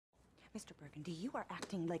Mr. Burgundy, you are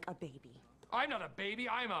acting like a baby. I'm not a baby,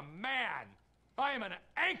 I'm a man! I am an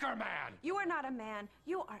Anchorman! You are not a man.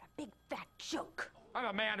 You are a big fat joke. I'm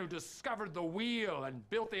a man who discovered the wheel and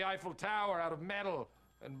built the Eiffel Tower out of metal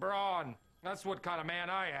and brawn. That's what kind of man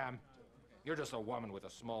I am. You're just a woman with a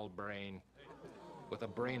small brain. With a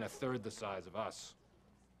brain a third the size of us.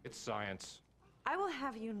 It's science. I will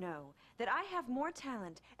have you know that I have more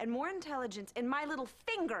talent and more intelligence in my little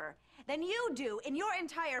finger than you do in your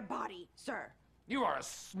entire body, sir. You are a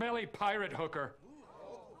smelly pirate hooker.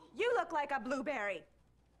 You look like a blueberry.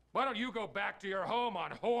 Why don't you go back to your home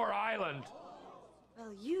on Whore Island?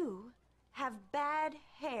 Well, you have bad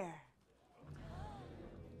hair.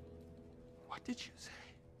 What did you say?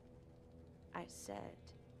 I said,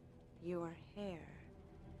 your hair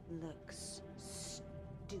looks stupid.